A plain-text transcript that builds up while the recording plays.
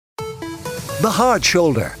The Hard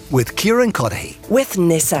Shoulder with Kieran Cuddihy with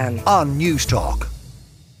Nissan on News Talk.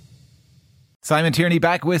 Simon Tierney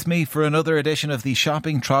back with me for another edition of the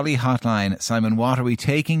Shopping Trolley Hotline. Simon, what are we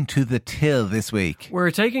taking to the till this week?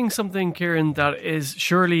 We're taking something, Kieran, that is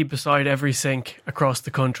surely beside every sink across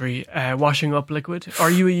the country. Washing up liquid.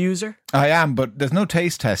 Are you a user? I am, but there's no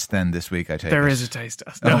taste test then this week, I take There it. is a taste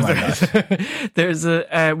test. Oh my God. There's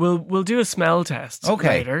a we'll do a smell test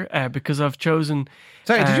later because I've chosen.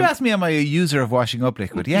 Sorry, did you ask me, am I a user of washing up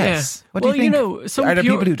liquid? Yes. Yeah. What do you think? Are there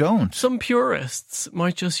people who don't? Some purists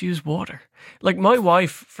might just use water. Like my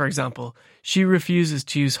wife, for example, she refuses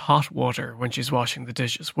to use hot water when she's washing the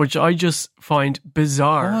dishes, which I just find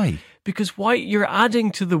bizarre. Why? Because you're adding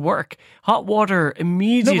to the work. Hot water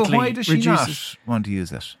immediately No, but why does she reduces. not want to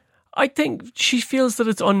use it? I think she feels that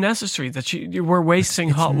it's unnecessary, that we're wasting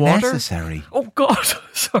hot water. Necessary. Oh God,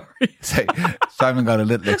 sorry. Simon got a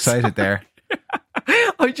little excited there.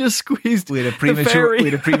 I just squeezed. We had a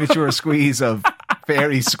premature squeeze of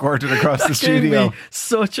fairy squirted across the studio. Gave me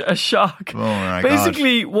such a shock. Oh my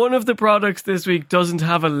Basically, one of the products this week doesn't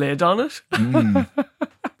have a lid on it.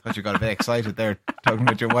 Thought you got a bit excited there talking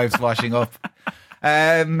about your wife's washing up.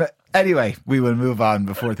 Anyway, we will move on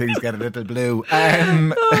before things get a little blue.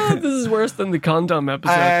 This is worse than the condom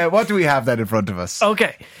episode. What do we have then in front of us?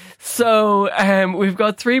 Okay, so we've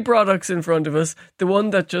got three products in front of us. The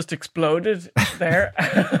one that just exploded there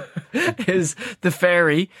is the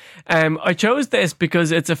fairy. I chose this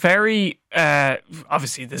because it's a fairy.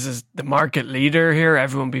 Obviously, this is the market leader here.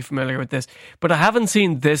 Everyone will be familiar with this. But I haven't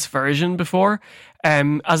seen this version before.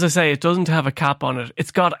 As I say, it doesn't have a cap on it.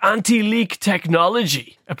 It's got anti-leak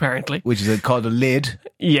technology, apparently. Which is called a lid.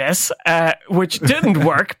 Yes, which didn't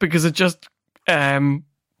work because it just sprayed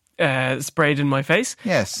in my face.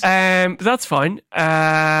 Yes. But that's fine.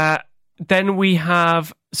 Then we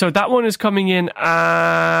have... So that one is coming in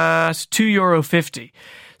at €2.50.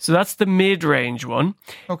 So that's the mid-range one.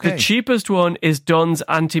 Okay. The cheapest one is Dunn's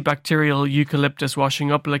antibacterial eucalyptus washing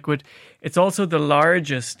up liquid. It's also the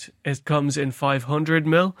largest. It comes in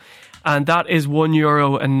 500ml. And that is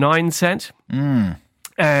 €1.09.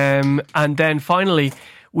 And then finally,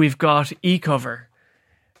 we've got E-Cover,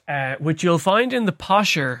 which you'll find in the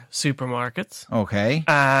posher supermarkets. Okay.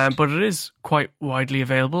 But it is quite widely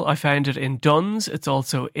available. I found it in Dunn's. It's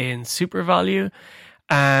also in SuperValue.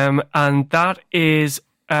 And that is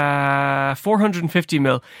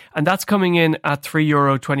 450ml. And that's coming in at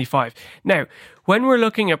 €3.25. Now, when we're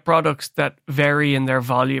looking at products that vary in their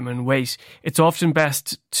volume and weight, it's often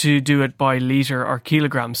best to do it by litre or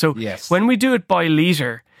kilogram. So when we do it by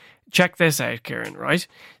litre, check this out, Kieran, right?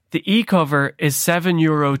 The E-Cover is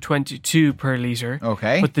 €7.22 per litre.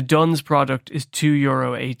 Okay. But the Dunn's product is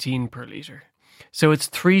 €2.18 per litre. So it's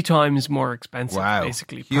 3 times more expensive,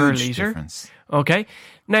 basically, per litre. Difference. Okay.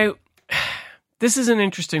 Now, this is an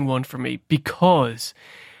interesting one for me because,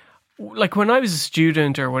 like, when I was a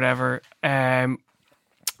student or whatever, I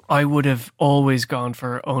would have always gone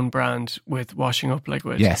for own brand with washing up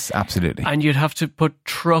liquid. Yes, absolutely. And you'd have to put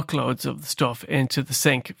truckloads of the stuff into the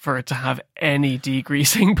sink for it to have any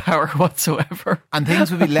degreasing power whatsoever. And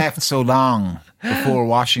things would be left so long before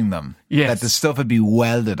washing them that the stuff would be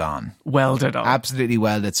welded on. Welded on. Absolutely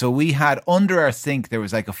welded. So we had under our sink, there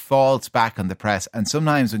was like a false back on the press. And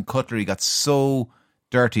sometimes when cutlery got so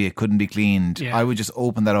dirty it couldn't be cleaned, I would just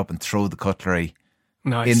open that up and throw the cutlery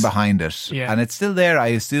in behind it. Yeah. And it's still there, I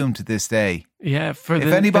assume, to this day. Yeah, for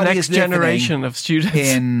the next generation of students.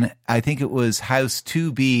 In, I think it was House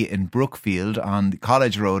 2B in Brookfield on the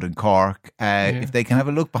College Road in Cork, if they can have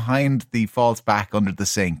a look behind the false back under the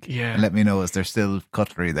sink and let me know, is there still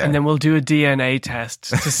cutlery there? And then we'll do a DNA test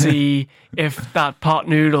to see if that pot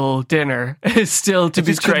noodle dinner is still to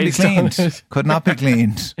be traced on it. Could not be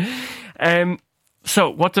cleaned. So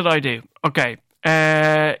what did I do? Okay.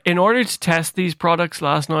 In order to test these products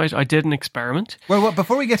last night, I did an experiment. Well,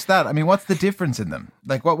 before we get to that, I mean, what's the difference in them?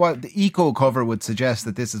 Like, what the eco cover would suggest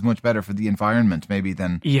that this is much better for the environment, maybe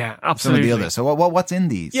than absolutely. some of the others. So, what's in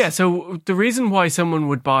these? Yeah, so the reason why someone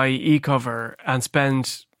would buy e-cover and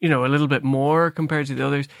spend, a little bit more compared to the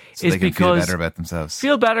others is because feel better about themselves.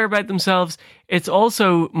 Feel better about themselves. It's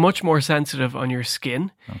also much more sensitive on your skin.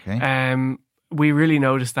 Okay. We really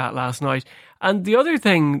noticed that last night. And the other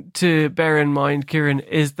thing to bear in mind, Kieran,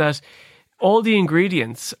 is that all the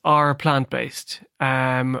ingredients are plant-based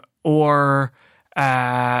or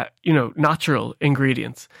natural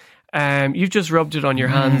ingredients. You've just rubbed it on your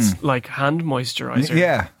hands like hand moisturizer.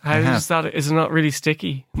 Yeah. How is that? Is it not really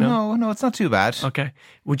sticky? No, it's not too bad. Okay.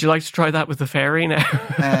 Would you like to try that with the fairy now?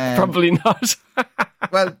 Probably not.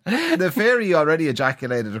 Well, the fairy already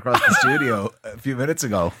ejaculated across the studio a few minutes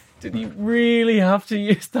ago. Did you really have to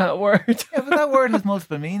use that word? Yeah, but that word has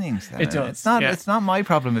multiple meanings. It does. It's not my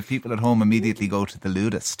problem if people at home immediately go to the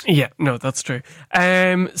ludist. Yeah, no, that's true.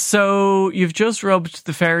 So you've just rubbed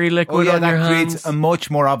the fairy liquid on your hands. That creates a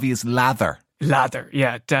much more obvious lather. Lather,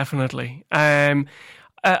 yeah, definitely.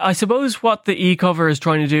 I suppose what the e-cover is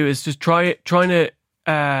trying to do is just trying to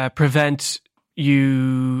prevent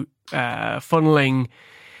you funneling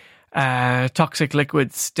toxic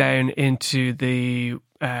liquids down into the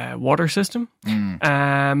water system.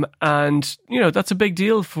 And, that's a big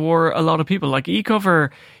deal for a lot of people. Like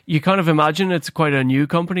e-cover, you kind of imagine it's quite a new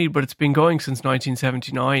company, but it's been going since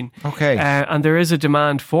 1979. Okay. And there is a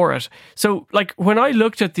demand for it. So, like, when I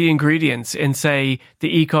looked at the ingredients in, say,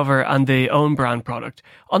 the e-cover and the own brand product,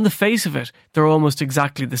 on the face of it, they're almost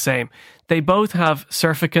exactly the same. They both have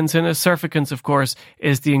surfactants in it. Surfactants, of course,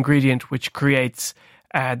 is the ingredient which creates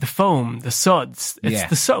the foam, the suds. It's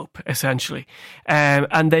the soap, essentially.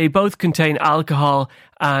 And they both contain alcohol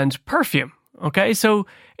and perfume. Okay, so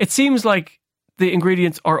it seems like the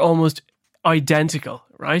ingredients are almost identical,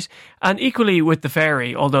 right? And equally with the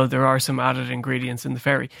fairy, although there are some added ingredients in the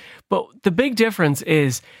fairy. But the big difference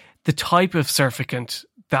is the type of surfactant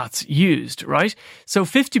that's used, right? So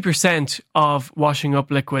 50% of washing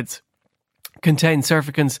up liquids contain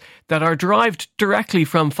surfactants that are derived directly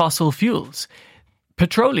from fossil fuels.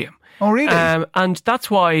 Petroleum. Oh, really? And that's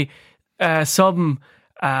why some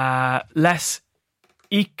less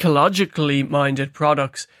ecologically minded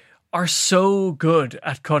products are so good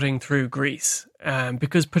at cutting through grease.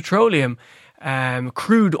 Because petroleum,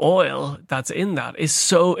 crude oil that's in that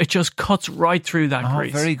it just cuts right through that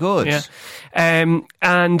grease. Very good. Yeah.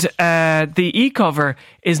 And the e-cover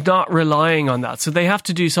is not relying on that. So they have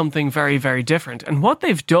to do something very, very different. And what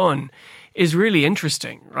they've done is really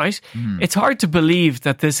interesting, right? It's hard to believe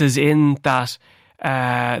that this is in that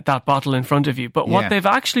bottle in front of you. But what they've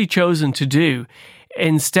actually chosen to do,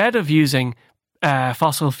 instead of using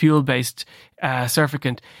fossil fuel-based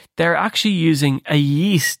surfactant, they're actually using a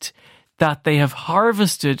yeast that they have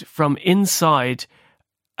harvested from inside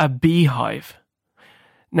a beehive.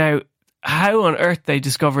 Now, how on earth they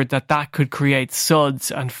discovered that could create suds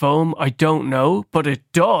and foam, I don't know, but it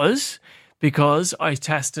does, because I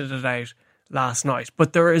tested it out last night.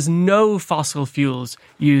 But there is no fossil fuels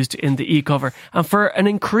used in the e-cover. And for an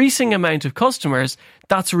increasing amount of customers,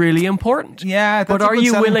 that's really important. Yeah, that's But a are good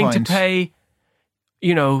you selling willing point. to pay,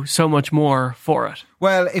 so much more for it?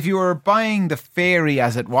 Well, if you were buying the fairy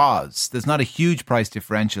as it was, there's not a huge price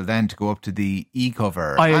differential then to go up to the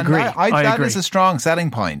e-cover. I agree. That is a strong selling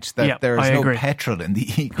point, that there is no petrol in the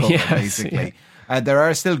e-cover, basically. Yeah. There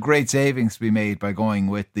are still great savings to be made by going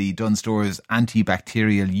with the Dunstore's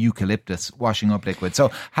antibacterial eucalyptus washing up liquid.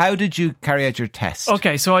 So how did you carry out your test?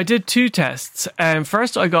 Okay, so I did 2 tests.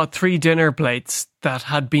 First, I got 3 dinner plates that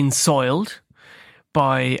had been soiled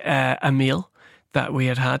by a meal that we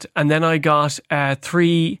had. And then I got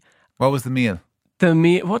 3... What was the meal?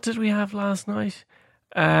 What did we have last night?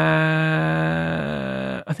 I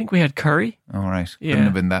think we had curry. All right. Yeah. Couldn't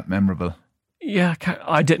have been that memorable. Yeah,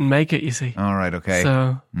 I didn't make it, you see. All right, okay.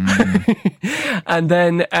 So, and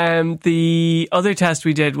then the other test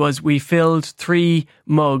we did was we filled 3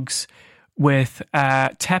 mugs with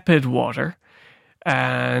tepid water,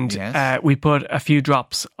 and we put a few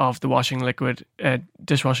drops of the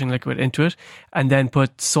dishwashing liquid into it, and then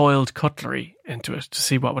put soiled cutlery into it to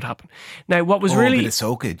see what would happen. Now, what was really a bit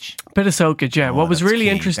of soakage. Yeah. What was really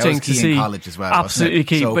key. interesting that was key to see in college as well, absolutely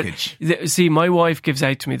key. Soakage. But see, my wife gives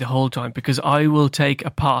out to me the whole time, because I will take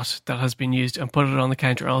a pot that has been used and put it on the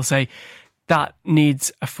counter, and I'll say that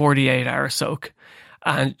needs a 48-hour soak.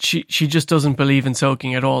 And she just doesn't believe in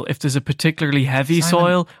soaking at all. If there's a particularly heavy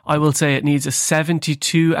soil, I will say it needs a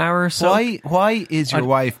 72-hour soak. Why is your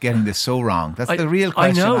wife getting this so wrong? That's the real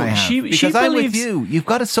question I have. Because I'm with you. You've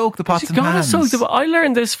got to soak the pots and pans. I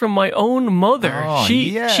learned this from my own mother.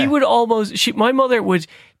 She would my mother would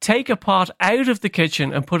take a pot out of the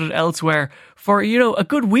kitchen and put it elsewhere for, a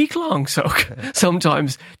good week-long soak,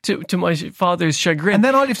 sometimes, to my father's chagrin. And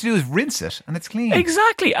then all you have to do is rinse it, and it's clean.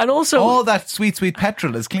 Exactly. And also, all that sweet, sweet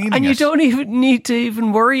petrol is cleaning and it. you don't even need to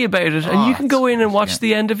even worry about it. And you can go in and watch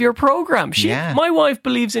the end of your programme. My wife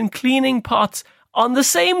believes in cleaning pots on the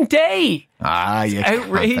same day.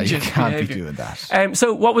 Outrageous. You can't be doing that.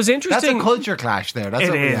 So what was interesting... That's a culture clash there. That's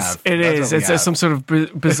what we have. It is. It's some sort of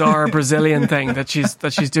bizarre Brazilian thing that she's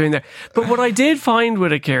doing there. But what I did find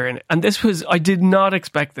with it, Kieran, and I did not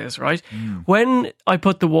expect this, right? When I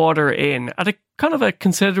put the water in at a kind of a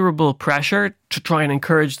considerable pressure to try and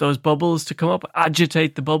encourage those bubbles to come up,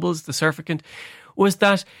 agitate the bubbles, the surfactant, was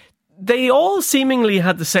that they all seemingly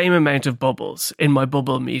had the same amount of bubbles in my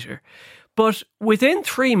bubble meter. But within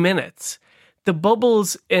 3 minutes, the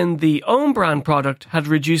bubbles in the own brand product had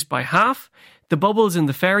reduced by half. The bubbles in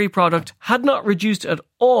the Fairy product had not reduced at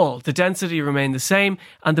all. The density remained the same,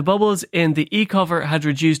 and the bubbles in the e-cover had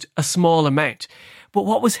reduced a small amount. But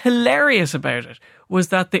what was hilarious about it was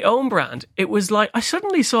that the own brand, it was like, I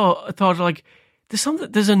suddenly thought like,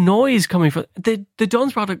 there's a noise coming from the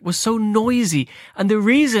Dunnes product was so noisy. And the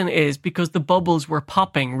reason is because the bubbles were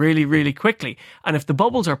popping really, really quickly. And if the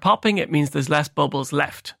bubbles are popping, it means there's less bubbles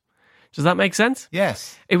left. Does that make sense?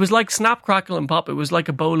 Yes. It was like snap, crackle and pop. It was like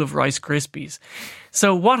a bowl of Rice Krispies.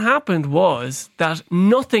 So what happened was that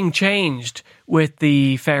nothing changed with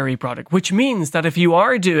the Fairy product, which means that if you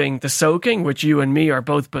are doing the soaking, which you and me are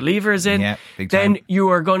both believers in, then you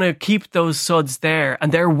are going to keep those suds there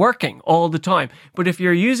and they're working all the time. But if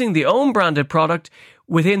you're using the own branded product,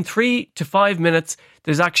 within 3 to 5 minutes,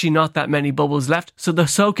 there's actually not that many bubbles left. So the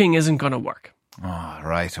soaking isn't going to work. Oh,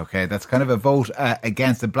 right. Okay. That's kind of a vote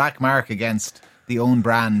against the black mark against the own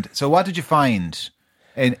brand. So what did you find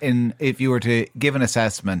in if you were to give an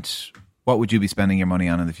assessment, what would you be spending your money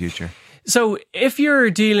on in the future? So if you're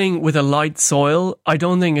dealing with a light soil, I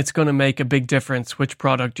don't think it's going to make a big difference which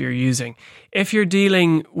product you're using. If you're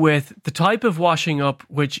dealing with the type of washing up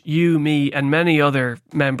which you, me and many other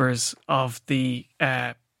members of the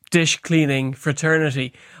dish cleaning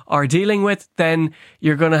fraternity are dealing with, then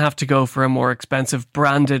you're going to have to go for a more expensive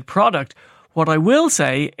branded product. What I will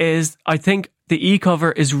say is I think the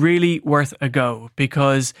e-cover is really worth a go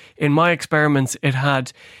because in my experiments it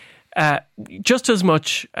had just as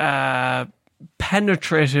much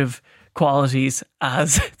penetrative qualities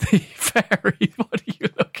as the Fairy. What are you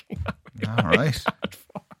looking at me all like right.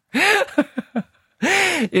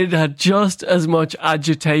 It had just as much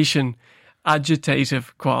agitative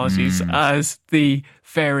qualities as the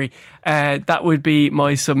Fairy. That would be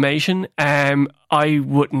my summation. I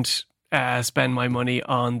wouldn't spend my money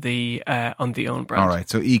on the own brand. All right,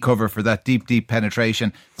 so e-cover for that deep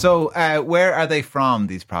penetration. So where are they from,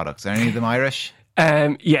 these products? Are any of them Irish?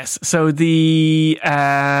 Yes, so the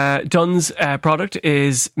Dunnes product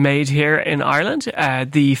is made here in Ireland.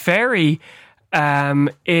 The Fairy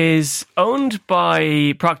is owned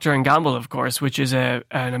by Procter & Gamble, of course, which is an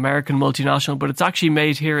American multinational, but it's actually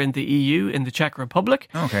made here in the EU, in the Czech Republic.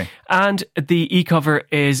 Okay. And the e-cover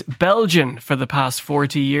is Belgian for the past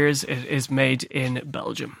 40 years. It is made in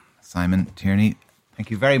Belgium. Simon Tierney, thank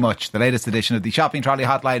you very much. The latest edition of the Shopping Trolley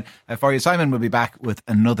Hotline for you. Simon will be back with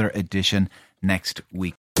another edition next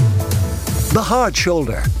week. The Hard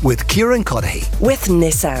Shoulder with Kieran Cuddihy. With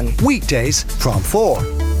Nissan. Weekdays from 4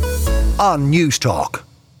 on News Talk.